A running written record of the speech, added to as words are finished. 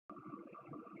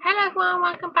Hello everyone,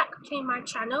 welcome back to my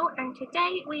channel, and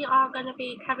today we are going to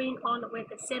be carrying on with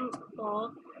The Sims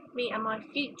 4 Me and My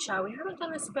Future. We haven't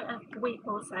done this for a week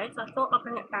or so, so I thought I'll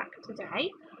bring it back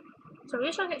today. So we're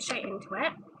just going to get straight into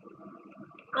it.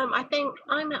 I think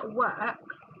I'm at work.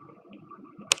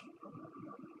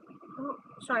 Oh,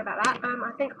 sorry about that.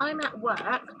 I think I'm at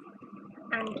work,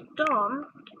 and Dom,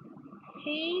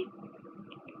 he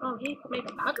made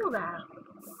a puddle there.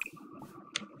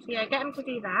 So yeah, get him to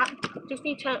do that. Just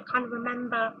need to kind of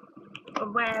remember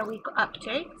where we got up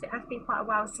to, because it has been quite a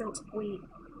while since we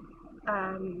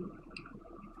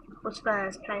was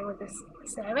first playing with this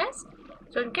series.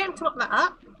 So I'm getting to look that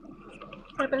up.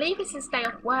 I believe it's his day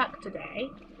off work today.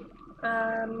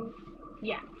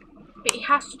 Yeah, but he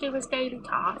has to do his daily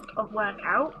task of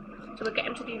workout, so we'll get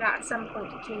him to do that at some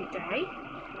point today.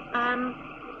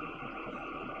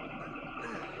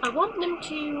 I want them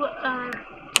to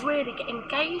really get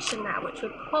engaged in that, which we'll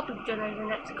probably do over the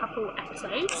next couple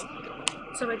episodes.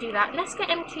 So we'll do that. Let's get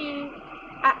him to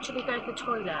actually go to the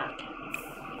toilet.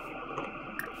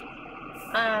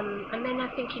 And then I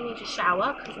think he needs a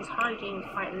shower because his hygiene is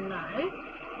quite low.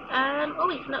 Oh,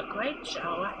 he can upgrade the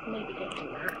shower. Maybe get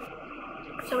him that.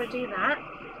 So we'll do that.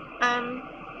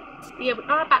 Yeah, we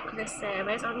are back with this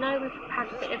series. I know we've had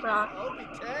a bit of a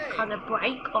kind of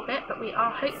break of it, but we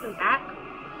are hopefully back.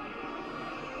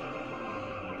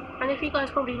 And if you guys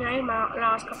probably know my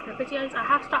last couple of videos, I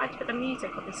have started to put the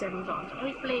music of The Sims on. So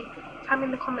hopefully, tell me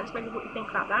in the comments maybe what you think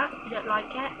about that. If you don't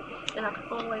like it, then I can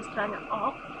always turn it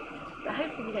off. But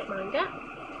hopefully you don't mind it.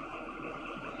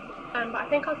 But I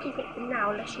think I'll keep it for now,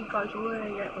 unless you guys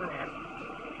really don't want it.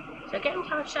 So get him to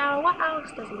have a shower. What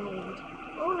else does he need?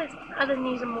 All his other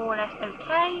needs are more or less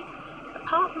okay,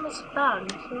 apart from his phone.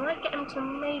 So we might get him to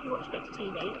maybe watch a bit of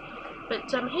TV. But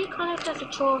he kind of does the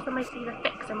chores and mostly the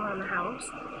fixing around the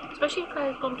house, especially if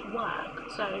he's gone to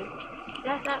work. So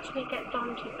let's actually get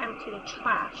Don to empty the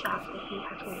trash after he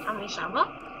has done his shower.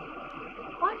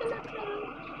 Why didn't I play?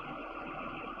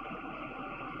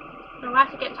 No, I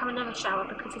have to get him to have another shower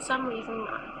because for some reason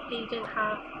he didn't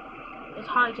have his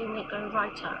hygiene didn't go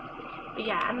right up. But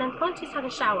yeah, and then once he's had a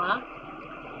shower,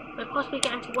 we'll possibly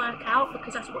get him to work out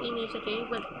because that's what he needs to do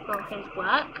for his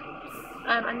work.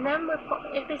 And then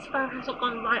if his phone hasn't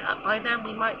gone right up by then,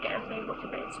 we might get him to watch a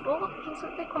bit of sport or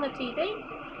something on the TV.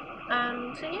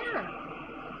 So yeah.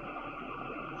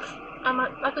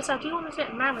 Like I said, I do want to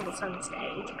get married at some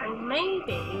stage, and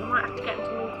maybe we might have to get him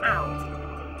to move out.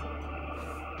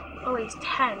 Oh, he's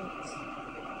tense.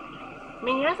 I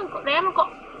mean, they haven't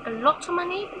got a lot of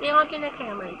money, but they are getting okay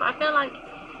on money. But I feel like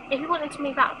if we wanted to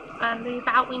move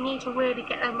out, we need to really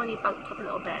get our money bumped up a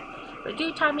little bit. But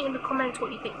do tell me in the comments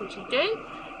what you think we should do.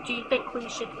 Do you think we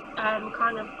should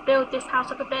kind of build this house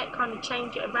up a bit, kind of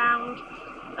change it around,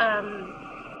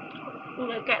 you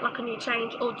know, get like a new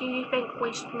change, or do you think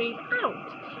we should move out?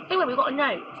 Anyway, we've got a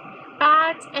note.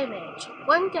 Bad image.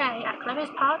 One day at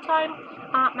Chloe's part-time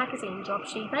art magazine job,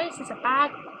 she notices a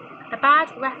bad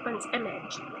reference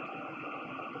image.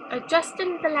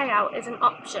 Adjusting the layout is an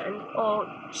option, or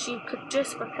she could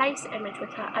just replace the image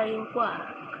with her own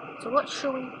work. So what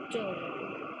shall we do?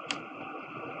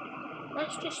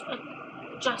 Let's just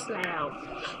adjust layout.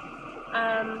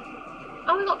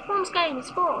 Oh, we got performance game is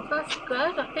 4. That's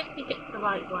good. I think we picked the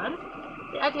right one.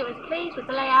 The editor is pleased with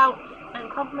the layout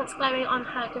and compliments Chloe on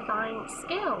her design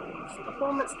skills.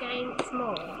 Performance game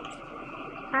small.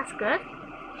 That's good.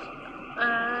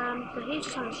 So he's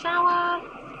just on a shower.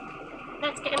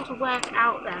 Let's get him to work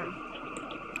out then.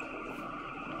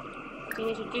 We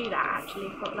need to do that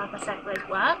actually, for, like I said, for his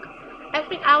work.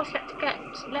 Everything else you have to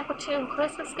get level 2 in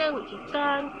charisma skill, which you've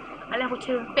done, and level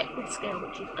 2 in fitness skill,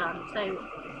 which you've done. So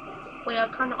we are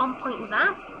kind of on point with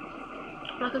that.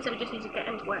 Like I said, we just need to get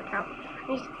him to work out.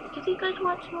 Did he go to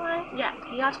work tomorrow? Yeah,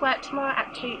 he has work tomorrow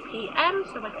at 2 PM,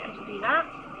 so we'll get him to do that.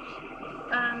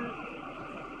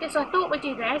 Yes, I thought we'd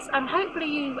do this. Hopefully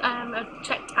you have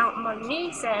checked out my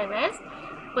new series,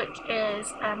 which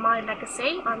is My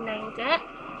Legacy. I named it.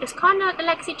 It's kind of like a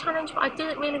legacy challenge, but I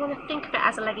didn't really want to think of it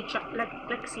as a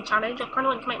legacy challenge. I kind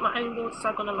of wanted to make my own rules as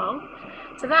I gone along.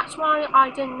 So that's why I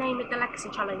didn't name it the legacy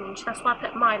challenge. That's why I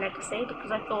put My Legacy,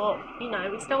 because I thought, you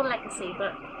know, it's still a legacy,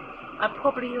 but I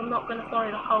probably am not going to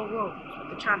follow the whole rules of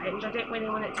the challenge. I didn't really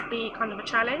want it to be kind of a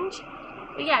challenge.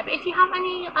 But yeah, but if you have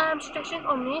any suggestions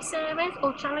on new series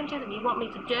or challenges that you want me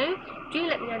to do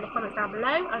let me know in the comments down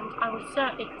below, and I will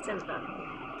certainly consider them.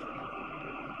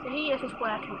 So he is just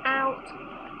working out.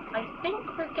 I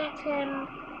think we're getting...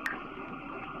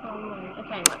 Oh no,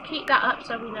 okay, we'll keep that up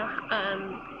so we know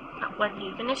when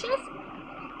he finishes.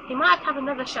 He might have to have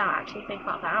another shower actually, think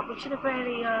about that. We should have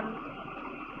really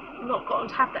not gotten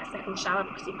to have that second shower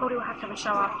because he probably will have to have a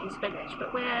shower after he's finished.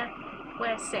 But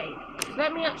we'll see. So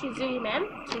let me actually zoom in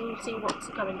to see what's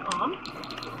going on.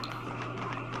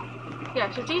 Yeah,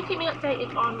 so do keep me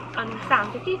updated on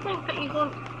sound. If you think that you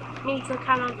want me to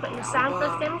carry on putting the sound for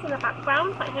Sims in the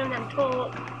background, like hearing them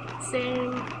talk,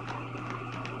 sing,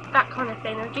 that kind of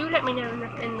thing, and do let me know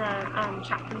in the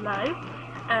chat below.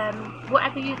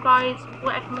 Whatever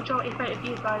majority vote of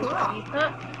you guys whatever you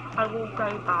put, I will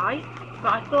go by.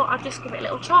 But I thought I'd just give it a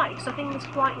little try because I think it's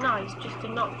quite nice just to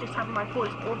not just have my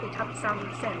voice but also to have the sound of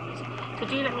the Sims. So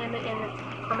do let me know in the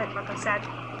comments, like I said,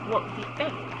 what you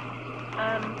think.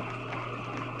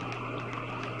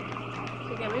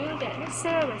 So yeah, we're gonna get this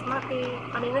series might be,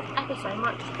 this episode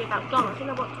might just be about Dom. I don't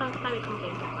know what time Chloe comes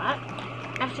in for work.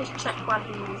 Let's just check while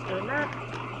he's doing that.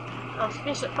 Oh, she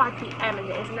finished at 5 PM and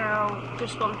it is now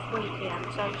just gone 3 PM.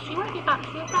 So she won't be back.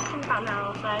 She'll be back in about an hour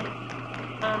or so.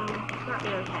 That'll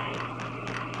be okay.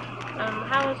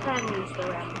 How is her news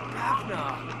doing?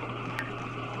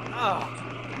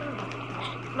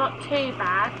 Not too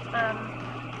bad.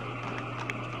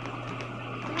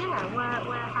 Yeah,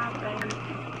 we're having.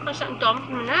 I'm shutting Dom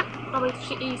for a minute.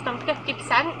 Obviously, he's done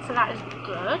 50%, so that is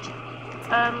good.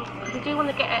 We do want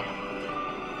to get it.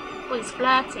 Well, he's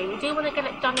flirty. We do want to get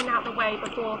it done and out of the way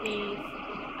before he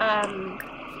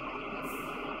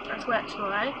has work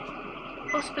tomorrow.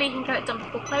 Possibly he can get it done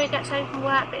before Chloe gets home from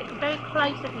work, but it's very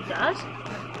close if he does.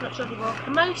 I'm not sure if he will.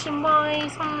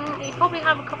 Promotion-wise, he'll probably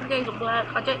have a couple of days of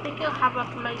work. I don't think he'll have a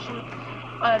promotion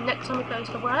next time he goes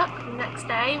to work. The next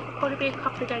day will probably be a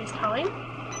couple of days' time.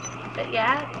 But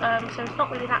yeah, so it's not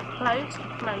really that close to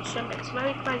promotion, but it's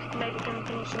very close to maybe him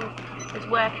finishing his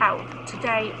work out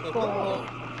today before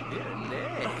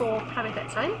Chloe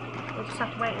gets home. We'll just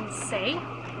have to wait and see.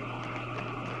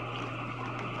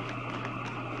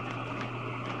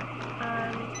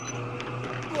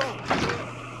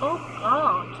 Oh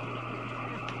god.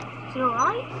 Is he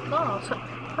alright? God, so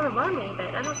kind of worried me a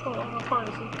bit. And I thought, oh my god,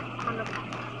 is he kind of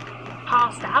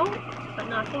passed out? But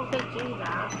no, I think they do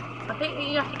that. I think that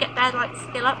you have to get their like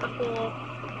still up before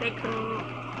they can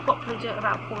properly do it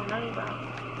without falling over.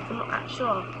 I'm not that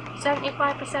sure.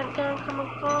 75% going coming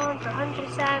on to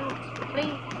 100%.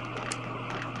 Please.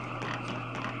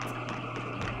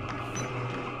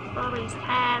 Oh, he's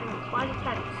tense. Why are you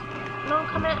tense?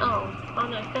 Non-committal. Oh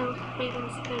no, Phil's feeling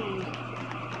smooth.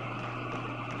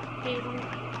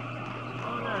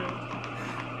 Oh no.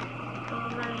 Oh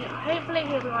no. Hopefully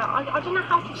he'll be right. I don't know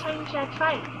how to change their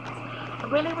traits. I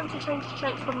really want to change the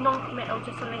traits from non-committal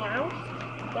to something else.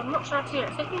 But I'm not sure how to do it.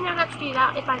 So if you know how to do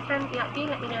that, if I can do that, do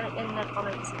let me know in the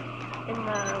comments. In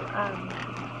the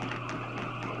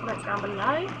comments down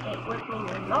below. It would mean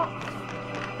a lot.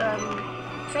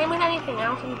 Same with anything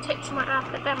else, and tips you might have,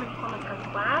 put them in the comments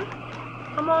as well.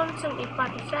 Come on,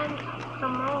 75%.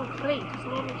 Come on, please.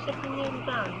 Should be nearly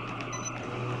done.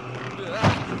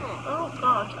 Oh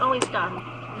god. Oh, he's done.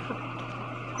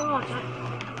 God, that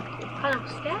kind of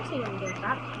scares me when he does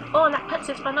that. Oh, and that puts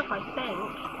his fun up, I think.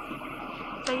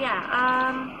 So yeah,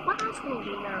 what else can we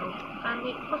do now?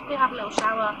 We could possibly have a little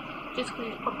shower, just because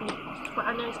he's probably,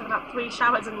 I know he's had about 3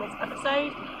 showers in this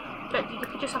episode, but you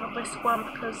could just have a brisk one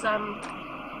because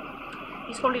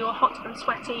he's probably all hot and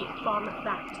sweaty from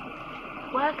that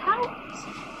workout.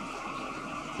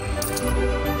 I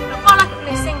quite like it when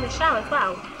they sing the show as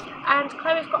well. And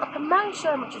Chloe's got a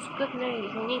promotion, which is good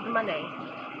news. We need the money.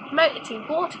 Promoted to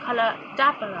watercolour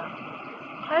dabbler.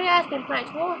 Chloe has been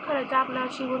promoted to watercolour dabbler.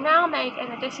 She will now make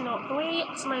an additional 3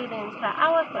 simoleons per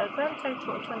hour for a grand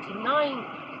total of 29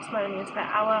 simoleons per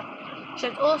hour. She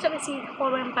has also received the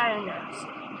following bonus: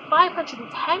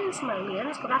 510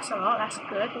 simoleons. Well, that's a lot. That's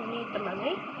good. We need the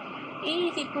money.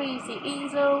 Easy breezy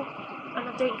easel. And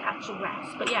I didn't catch the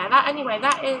rest. But yeah, that anyway,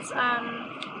 that is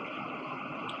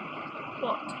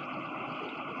what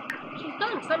she's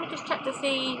done. So let me just check to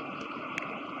see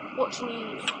what she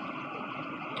needs.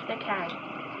 Okay.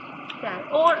 Yeah,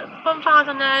 all from far as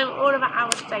I know, all of her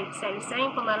hours stay the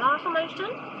same from her last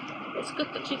promotion. It's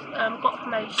good that she's got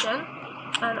promotion.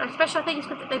 Especially I think it's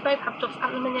good that they both have jobs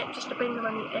at the minute just to bring the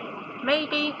money in.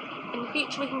 Maybe in the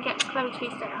future we can get Chloe to be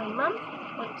a stay-at-home mum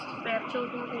once they have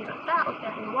children and things like that, or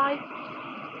stay-at-home wife.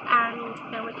 And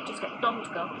then we could just get Dom to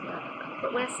go off work.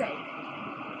 But we'll see.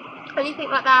 Anything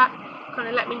like that, kind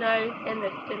of let me know in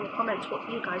the comments what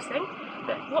you guys think.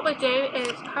 But what we do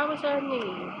is, how is her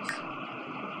needs?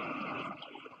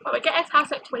 Well, we get her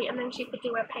house up to eat and then she could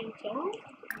do her painting.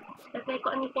 Have they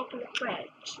got anything in the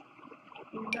fridge?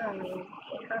 No,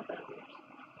 they haven't.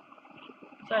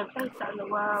 So place that in the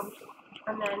world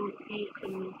and then you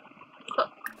can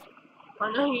cook.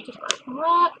 I know you just got some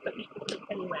work, but you can cook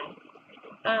anyway.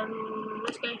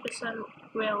 Let's go for some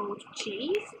grilled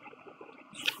cheese.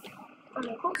 Oh,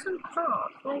 I've got some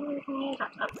parts. Maybe we can use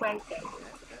that to upgrade them.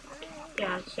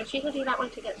 Yeah, so she can do that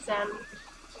once it gets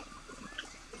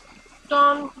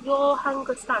Don, your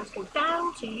hunger starts to go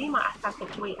down, so you might have something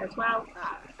to eat as well.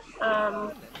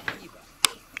 And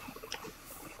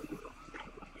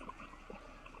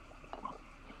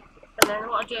then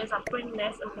what I'll do is I'll bring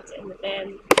this and put it in the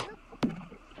bin.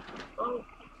 Oh,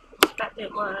 that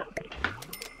didn't work.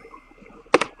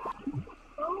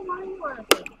 Oh, why are you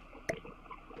working?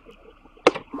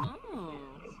 Oh,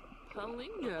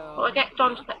 Palingo. Well, I'll get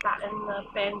Don to put that in the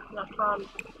bin because I can't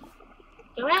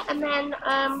do it. And then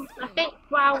I think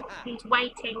while he's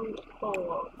waiting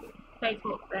for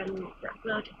making that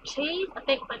grilled cheese, I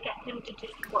think we'll get him to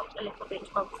just watch a little bit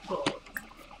of sports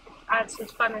as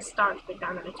his fun is starting to go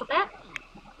down a little bit.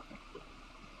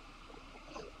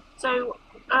 So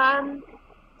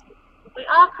we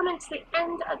are coming to the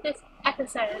end of this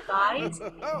episode, guys.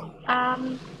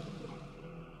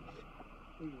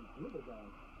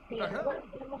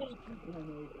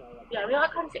 Yeah, we are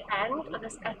coming to the end of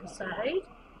this episode.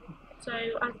 So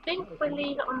I think we'll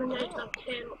leave it on the note of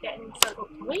him getting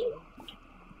something to eat.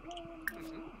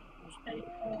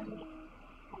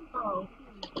 Oh,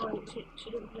 she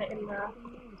didn't put it in there.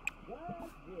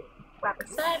 Grab a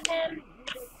serve him.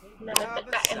 And then we'll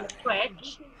put that in the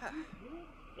fridge.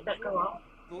 Don't go off.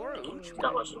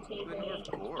 Stop watching TV.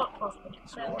 Stop watching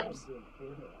TV.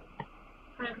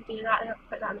 I can do that and I'll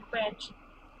put that in the fridge.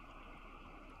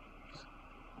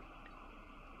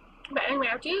 But anyway,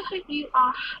 I do hope you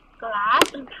are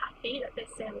glad and happy that this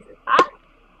series is back.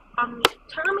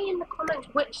 Tell me in the comments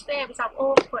which series out of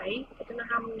all three, I don't know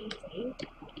how many you've seen,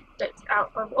 but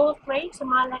out of all three, so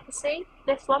My Legacy,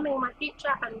 this one, Me and My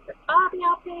Future, and the Barbie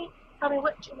LP, tell me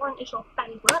which one is your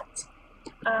favourite.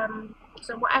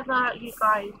 So whatever you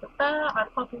guys prefer, I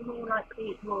probably more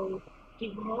likely will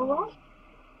do more of.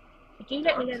 So do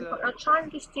let me know in the comments. I'll try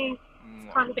and just do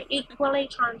kind of it equally,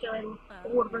 try and do in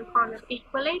all of them kind of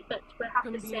equally, but we'll have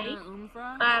to see.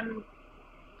 I'm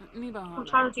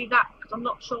trying to do that because I'm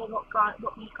not sure what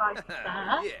you guys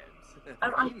prefer.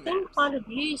 I think by the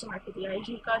views of my videos,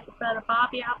 you guys prefer the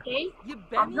Barbie LP.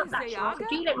 I'm not that sure, so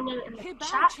do let me know in the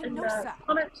chat, in the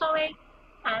comments, sorry.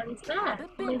 And yeah,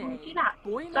 maybe we'll do that.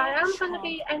 So I am going to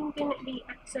be ending the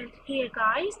episode here,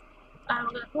 guys. I'm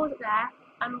going to pause it there.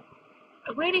 I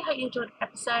really hope you enjoyed the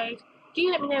episode. Do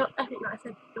let me know everything that I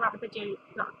said throughout the video in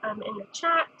the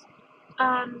chat.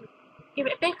 Give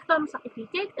it a big thumbs up if you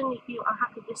did, and if you are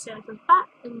happy with this series is back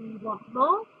and you want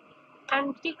more.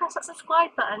 And do press that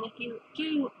subscribe button if you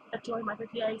do enjoy my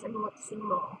videos and you want to see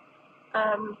more.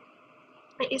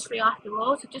 It is free after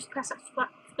all, so just press that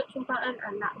subscription button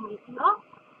and that will move you off.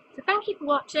 So thank you for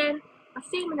watching. I'll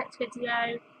see you in the next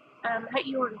video. Hope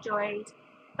you all enjoyed.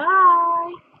 Bye!